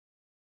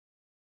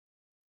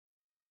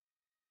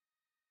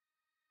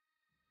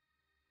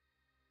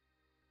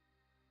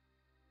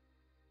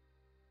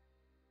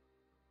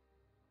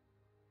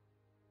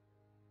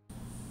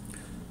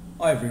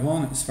Hi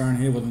everyone, it's Faron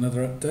here with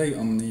another update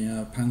on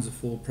the Panzer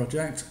IV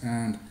project,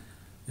 and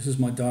this is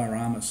my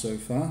diorama so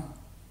far.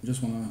 I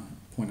just want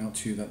to point out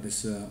to you that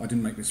this I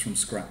didn't make this from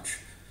scratch.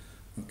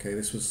 Okay,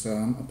 this was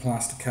a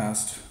plaster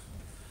cast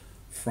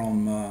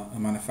from a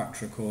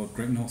manufacturer called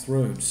Great North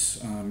Roads.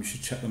 You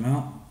should check them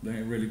out,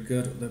 they're really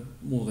good.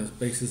 All their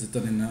bases are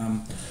done in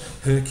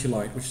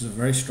Herculite, which is a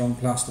very strong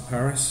plaster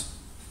Paris.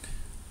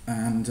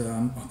 And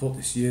I bought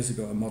this years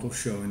ago at a model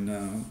show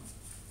in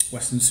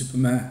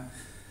Weston-super-Mare.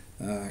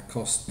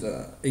 Cost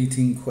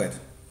 18 quid,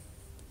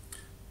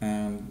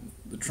 and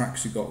the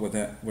tracks you got with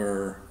it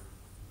are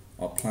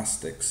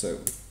plastic, so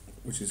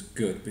which is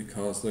good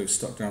because those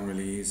stuck down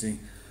really easy.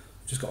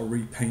 I've just got to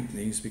repaint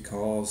these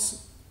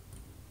because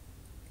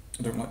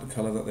I don't like the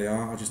colour that they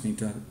are. I just need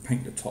to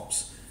paint the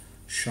tops,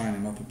 shine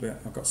them up a bit.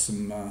 I've got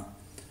some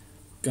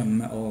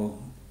gunmetal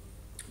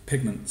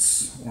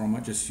pigments, or I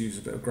might just use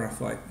a bit of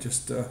graphite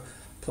just to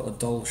put a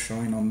dull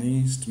shine on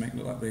these to make it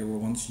look like they were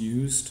once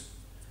used.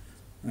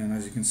 And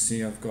as you can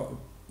see, I've got a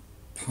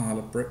pile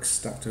of bricks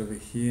stacked over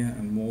here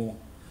and more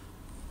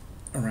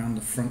around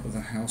the front of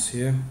the house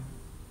here.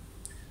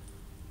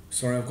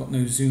 Sorry, I've got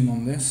no zoom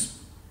on this,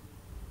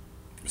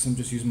 so I'm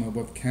just using my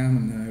webcam,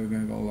 and we're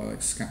going to go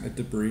like scattered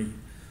debris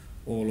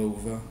all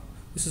over.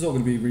 This is all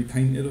going to be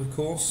repainted, of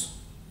course,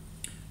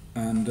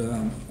 and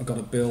I've got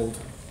to build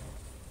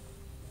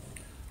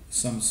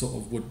some sort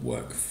of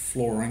woodwork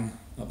flooring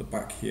at the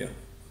back here.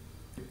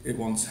 It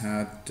once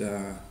had,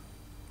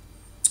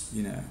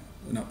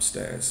 an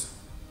upstairs,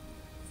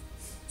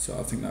 so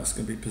I think that's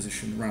going to be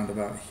positioned round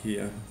about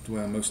here,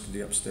 where most of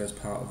the upstairs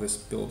part of this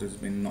build has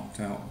been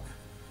knocked out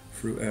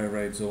through air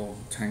raids or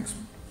tanks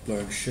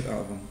blowing shit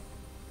out of them.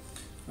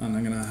 And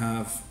I'm going to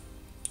have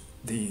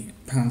the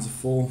Panzer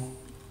IV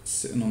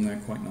sitting on there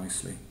quite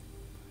nicely,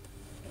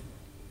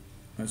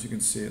 as you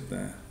can see it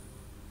there.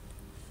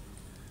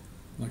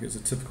 Like it's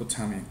a typical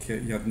Tamiya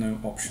kit. You had no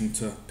option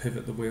to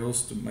pivot the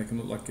wheels to make them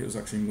look like it was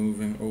actually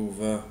moving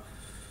over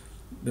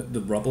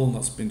the rubble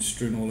that's been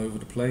strewn all over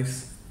the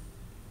place.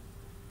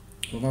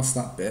 Well, that's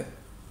that bit.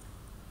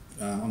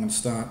 I'm going to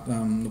start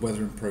the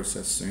weathering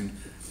process soon.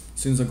 As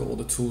soon as I've got all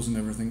the tools and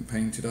everything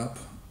painted up,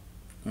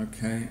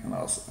 okay, and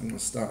I'm going to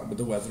start with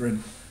the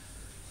weathering.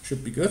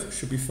 Should be good,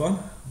 should be fun.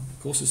 Of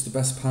course, it's the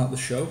best part of the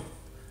show.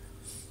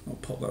 I'll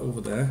pop that over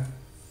there.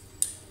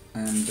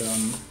 And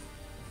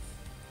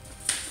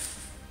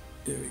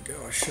here we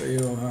go, I'll show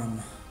you.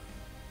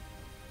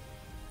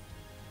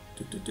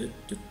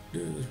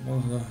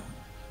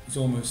 It's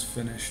almost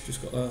finished,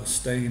 just got to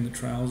stay in the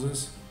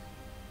trousers.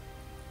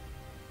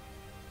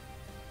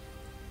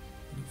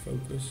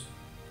 Focus.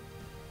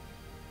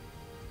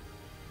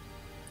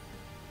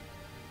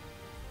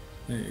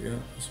 There you go,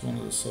 that's one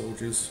of the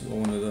soldiers, or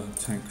one of the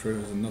tank crew.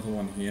 There's another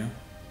one here.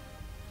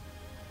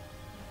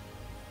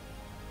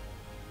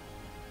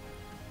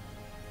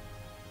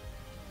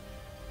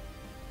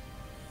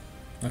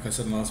 Like I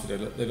said in the last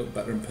video, they look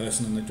better in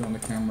person than they do on the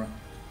camera.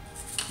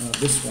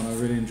 This one I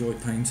really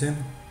enjoyed painting.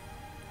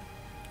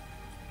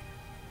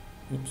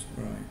 Oops,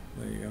 right,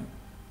 there you go.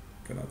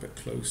 Get that a bit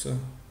closer.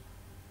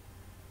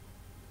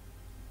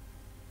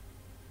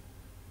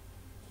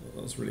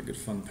 That was really good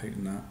fun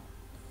painting that.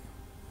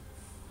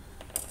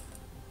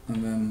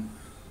 And then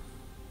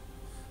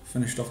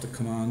finished off the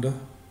commander.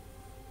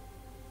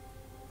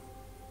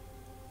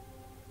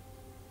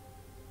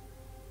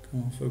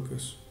 Come on,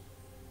 focus.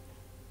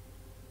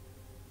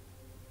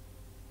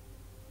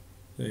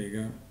 There you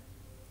go.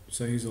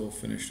 So he's all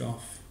finished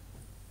off.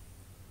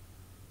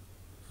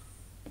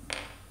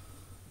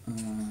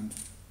 And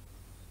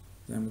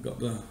then we've got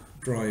the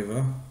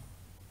driver.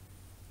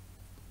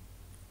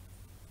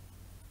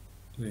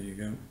 There you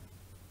go.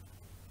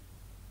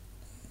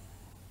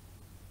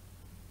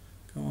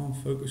 Come on,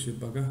 focus, you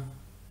bugger.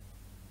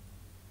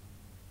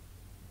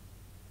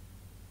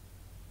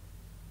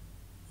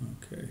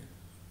 Okay.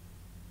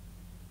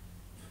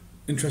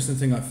 Interesting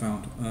thing I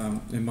found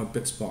in my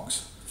bits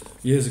box.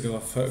 Years ago I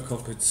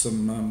photocopied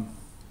some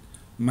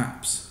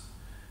maps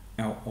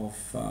out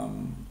of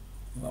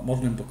that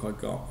modelling book I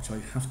got, which I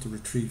have to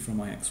retrieve from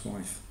my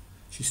ex-wife.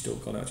 She's still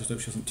got it, I just hope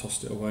she hasn't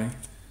tossed it away.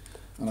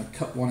 And I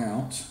cut one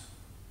out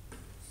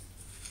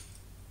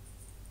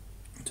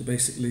to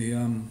basically,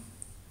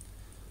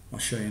 I'll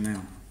show you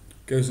now.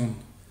 Goes on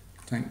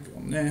tank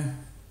on there.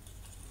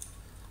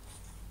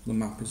 The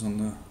map is on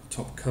the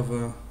top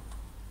cover,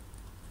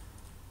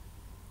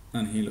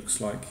 and he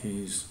looks like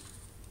he's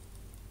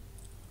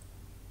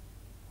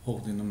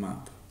holding the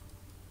map.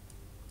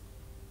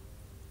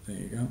 There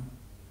you go.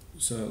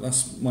 So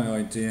that's my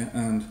idea,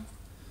 and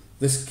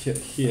this kit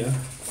here,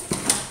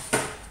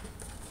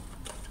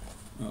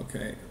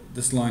 okay,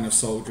 this line of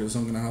soldiers,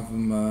 I'm going to have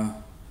them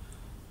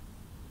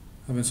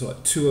having sort of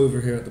like 2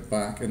 over here at the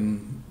back,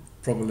 and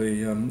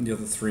probably the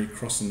other 3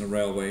 crossing the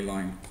railway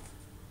line,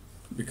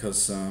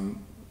 because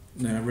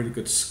they're a really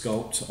good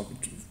sculpt.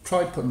 I've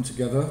tried putting them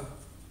together,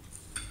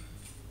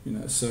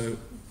 so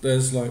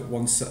there's like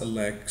one set of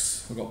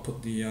legs. I've got to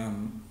put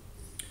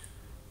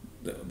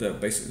they're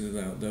basically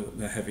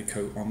their heavy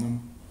coat on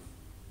them.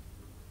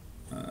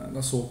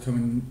 That's all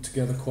coming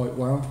together quite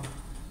well.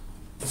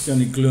 It's the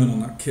only gluing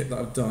on that kit that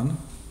I've done.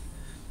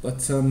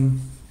 But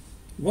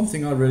one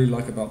thing I really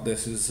like about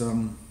this is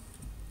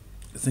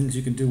the things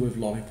you can do with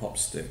lollipop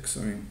sticks.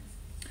 I mean,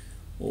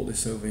 all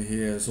this over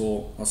here is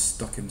all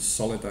stuck in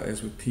solid, that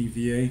is, with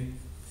PVA,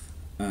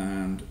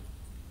 and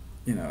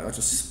you know, I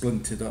just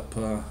splinted up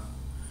a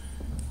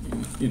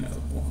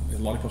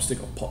lollipop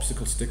stick or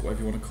popsicle stick,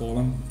 whatever you want to call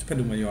them,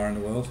 depending on where you are in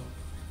the world.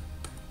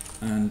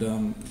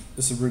 And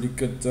it's a really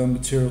good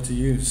material to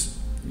use.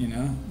 You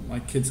know, my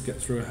kids get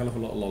through a hell of a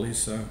lot of lollies,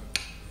 so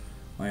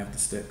I have the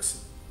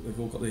sticks. They've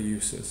all got their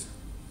uses.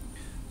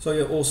 So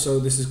yeah, also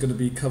this is going to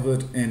be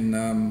covered in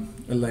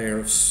a layer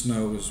of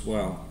snow as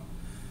well,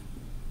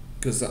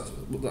 because that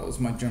was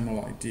my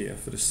general idea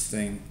for this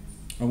thing.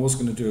 I was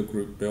going to do a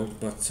group build,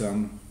 but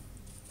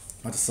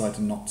I decided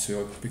not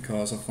to,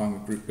 because I find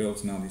with group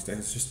builds now these days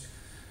it's just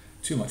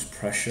too much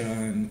pressure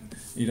and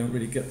you don't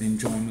really get the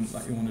enjoyment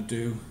that you want to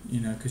do, you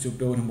know, because you're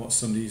building what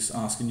somebody's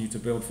asking you to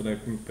build for their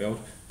group build.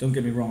 Don't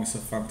get me wrong, it's a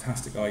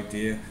fantastic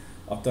idea.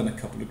 I've done a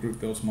couple of group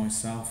builds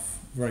myself,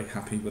 very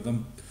happy with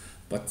them,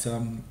 but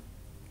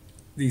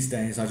these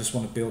days I just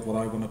want to build what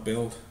I want to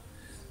build.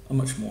 I'm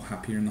much more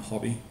happier in the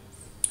hobby.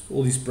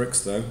 All these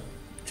bricks though,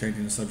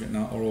 changing the subject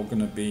now, are all going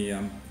to be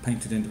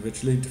painted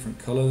individually, different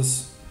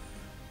colours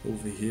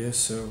over here.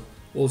 So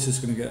all this is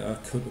going to get a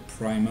coat of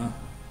primer.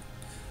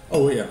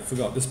 Oh yeah,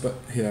 forgot this, but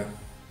here,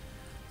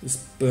 this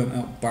burnt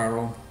out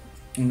barrel,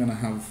 I'm going to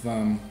have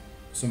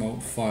some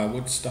old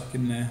firewood stuck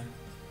in there,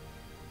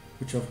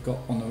 which I've got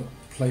on a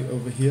plate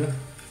over here.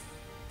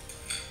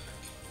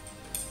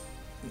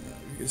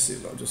 You can see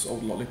that just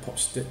old lollipop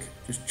stick,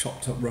 just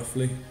chopped up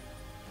roughly.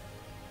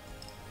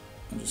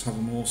 And just have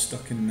them all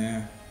stuck in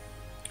there,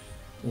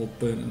 all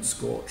burnt and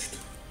scorched.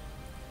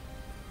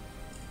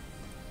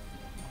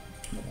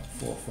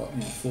 About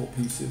 4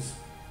 pieces.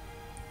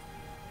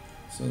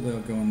 So they'll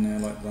go in there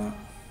like that.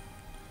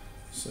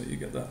 So you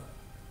get that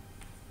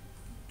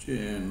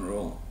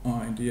general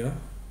idea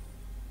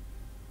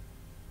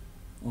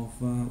of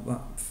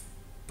that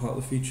part of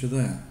the feature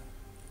there.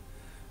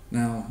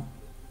 Now,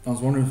 I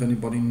was wondering if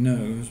anybody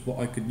knows what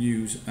I could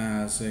use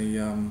as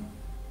a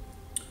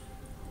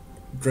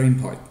drain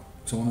pipe.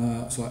 So I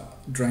want a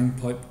drain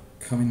pipe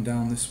coming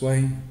down this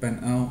way,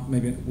 bent out.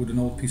 Maybe would an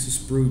old piece of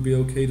sprue be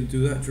okay to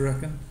do that, do you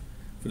reckon?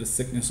 For the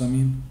thickness, I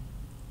mean.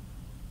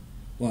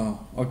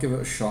 Well, I'll give it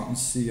a shot and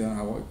see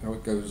how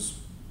it goes,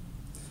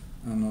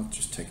 and I'll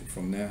just take it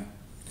from there.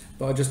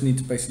 But I just need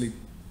to basically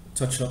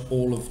touch up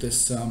all of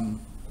this up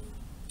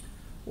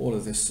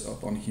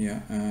on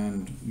here,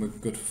 and we're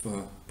good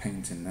for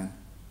painting then.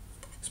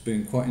 It's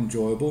been quite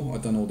enjoyable.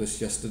 I've done all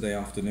this yesterday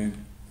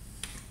afternoon,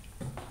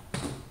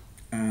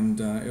 and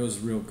it was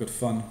real good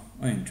fun.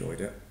 I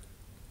enjoyed it.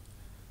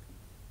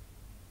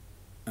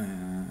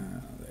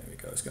 There we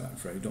go. Let's get that in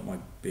frame. You don't my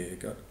beer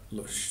gut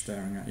lush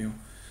staring at you.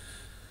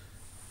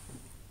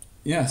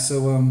 Yeah,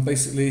 so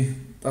basically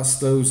that's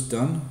those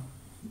done.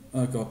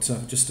 I got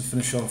just to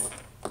finish off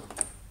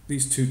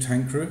these 2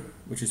 tank crew,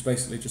 which is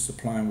basically just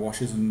applying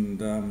washes, and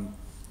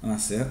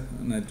that's it,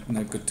 and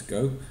they're good to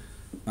go.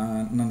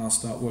 And then I'll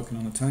start working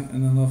on the tank,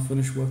 and then I'll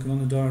finish working on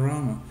the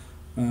diorama.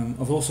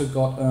 I've also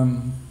got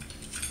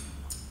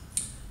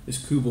this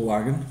Kuba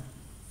wagon,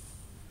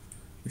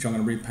 which I'm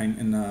going to repaint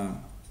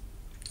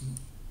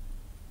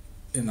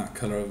in that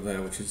colour over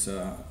there, which is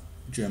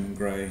German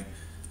grey,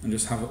 and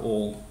just have it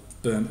all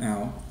burnt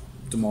out,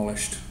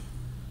 demolished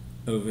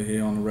over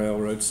here on the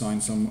railroad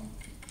sign somewhere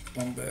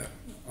on there.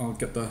 I'll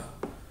get the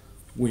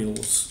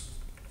wheels.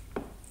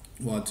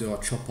 What I'll do, I'll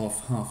chop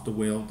off half the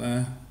wheel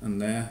there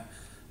and there,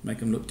 make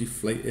them look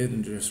deflated,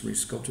 and just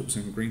resculpt it with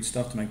some green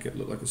stuff to make it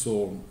look like it's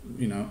all,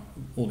 you know,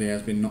 all the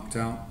air's been knocked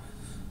out.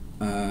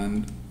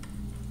 And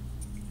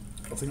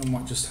I think I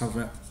might just have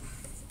it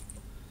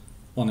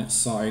on its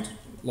side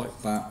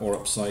like that, or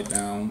upside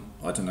down.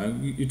 I don't know,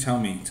 you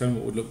tell me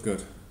what would look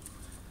good.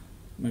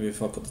 Maybe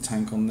if I put the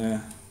tank on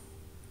there,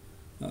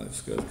 that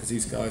looks good, because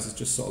these guys are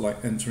just sort of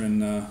like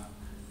entering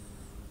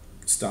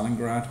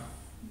Stalingrad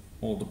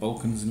or the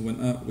Balkans in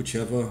winter,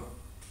 whichever.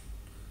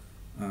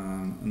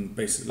 And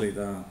basically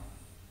the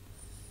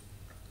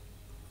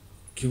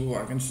Kuba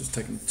wagon's just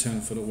taking a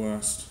turn for the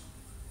worst.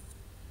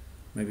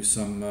 Maybe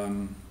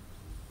some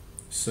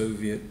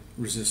Soviet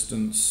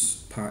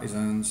resistance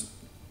partisans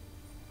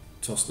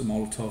tossed the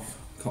Molotov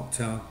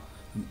cocktail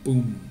and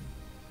boom,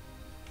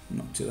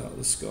 knocked it out of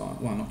the sky.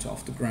 Well, knocked it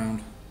off the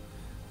ground.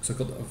 Because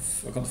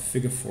I got the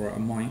figure for it. I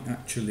might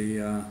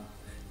actually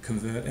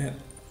convert it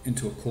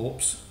into a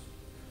corpse.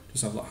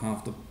 Just have like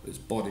half its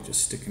body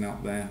just sticking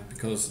out there,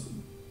 because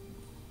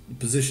the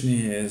position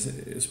here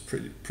is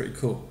pretty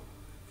cool.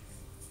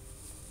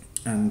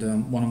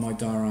 And one of my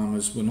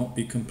dioramas will not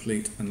be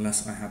complete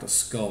unless I had a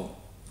skull.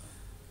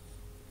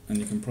 And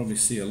you can probably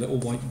see a little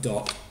white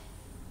dot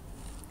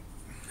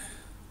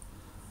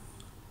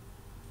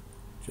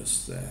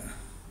just there.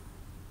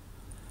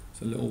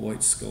 It's a little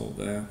white skull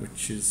there,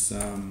 which is,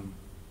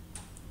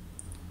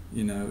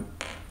 you know,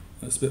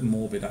 it's a bit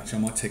morbid actually.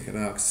 I might take it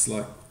out because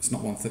it's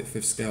not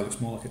 1/35 scale.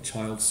 It's more like a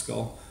child's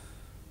skull.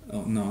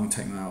 Oh no, I'm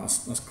taking that out,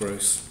 that's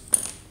gross.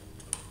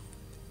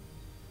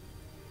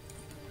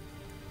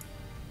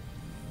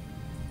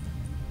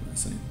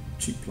 That's any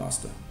cheap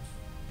plaster.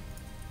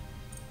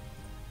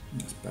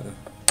 That's better.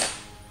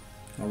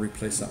 I'll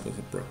replace that with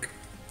a brick.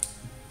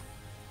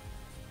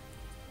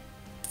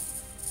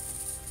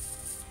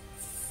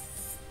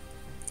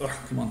 Oh,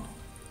 come on.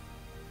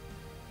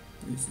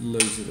 I used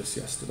loads of this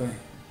yesterday.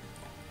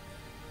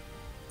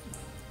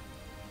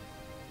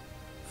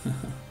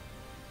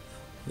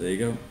 There you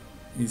go,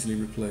 easily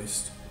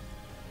replaced.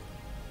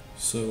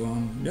 So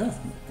yeah,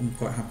 I'm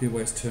quite happy the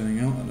way it's turning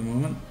out at the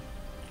moment.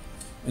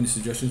 Any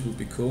suggestions would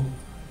be cool,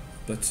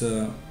 but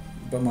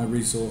my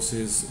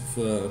resources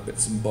for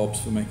bits and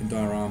bobs for making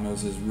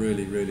dioramas is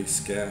really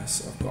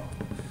scarce. I've got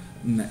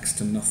next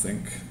to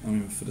nothing. I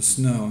mean, for the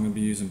snow I'm going to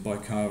be using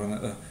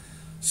bicarbonate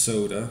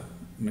soda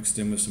mixed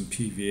in with some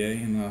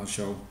PVA, and I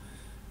shall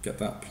get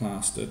that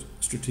plastered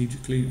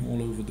strategically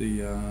all over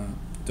the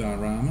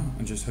diorama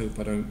and just hope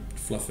I don't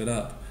fluff it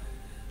up.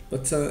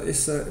 But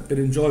it's been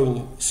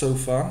enjoyable so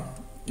far.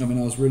 I mean,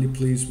 I was really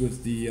pleased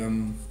with the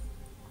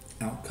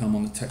outcome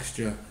on the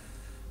texture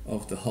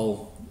of the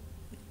hull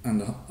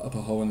and the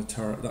upper hull and the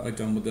turret that I'd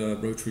done with the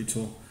rotary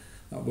tool.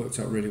 That worked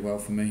out really well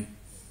for me.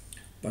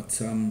 But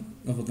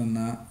other than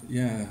that,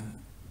 yeah,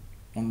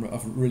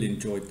 I've really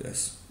enjoyed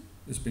this.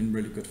 It's been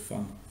really good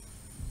fun.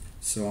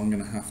 So I'm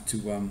going to have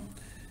to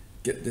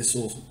get this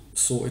all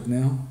sorted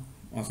now.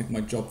 I think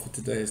my job for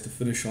today is to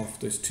finish off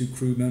those 2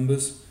 crew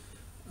members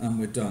and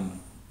we're done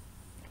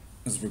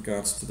as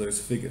regards to those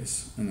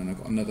figures, and then I've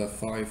got another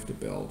 5 to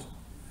build.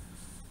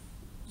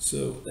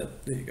 So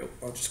there you go.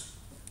 I'll just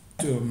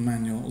do a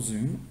manual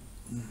zoom.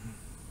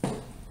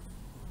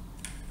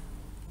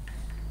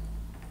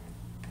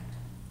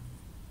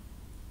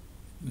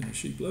 There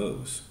she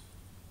blows.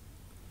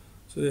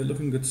 So they're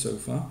looking good so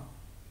far.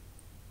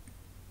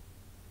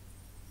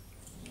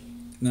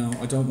 Now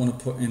I don't want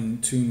to put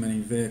in too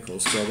many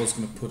vehicles, so I was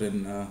going to put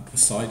in a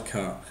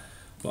sidecar,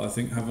 but I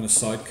think having a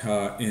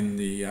sidecar in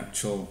the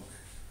actual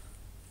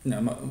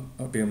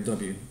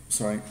BMW,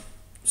 sorry,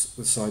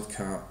 the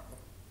sidecar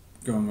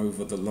going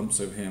over the lumps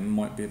over here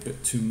might be a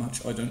bit too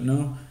much. I don't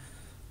know.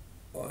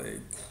 I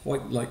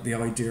quite like the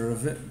idea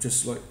of it,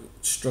 just like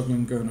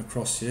struggling going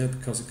across here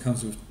because it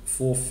comes with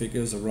 4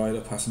 figures, a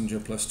rider, passenger,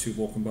 plus 2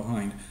 walking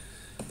behind.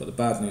 But the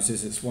bad news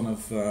is it's one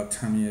of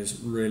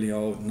Tamier's really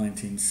old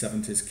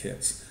 1970s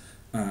kits,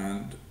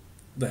 and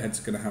the head's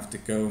going to have to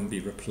go and be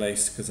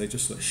replaced because they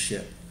just look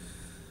shit.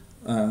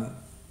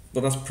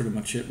 But that's pretty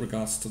much it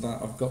regards to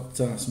that. I've got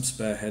some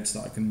spare heads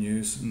that I can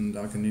use, and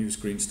I can use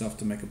green stuff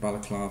to make a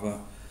balaclava,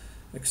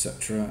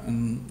 etc.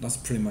 And that's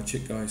pretty much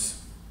it,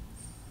 guys.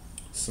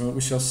 So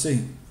we shall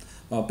see.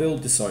 I'll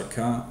build the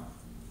sidecar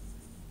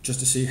just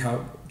to see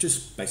how,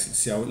 just basically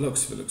see how it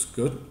looks. If it looks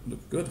good,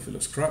 look good. If it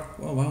looks crap,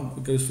 well,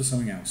 it goes for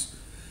something else.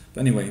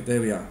 But anyway,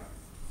 there we are.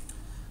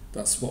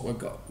 That's what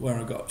where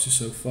I got up to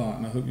so far,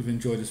 and I hope you've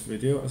enjoyed this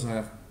video as I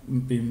have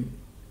been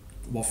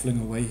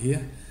waffling away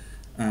here.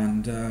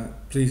 And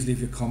please leave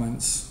your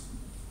comments.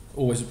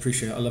 Always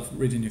appreciate it. I love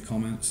reading your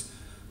comments.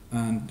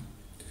 And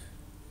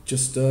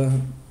just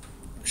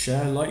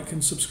share, like,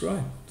 and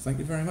subscribe. Thank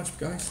you very much,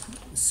 guys.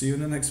 See you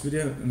in the next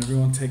video, and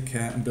everyone take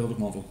care and build a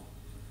model.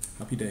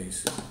 Happy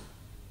days.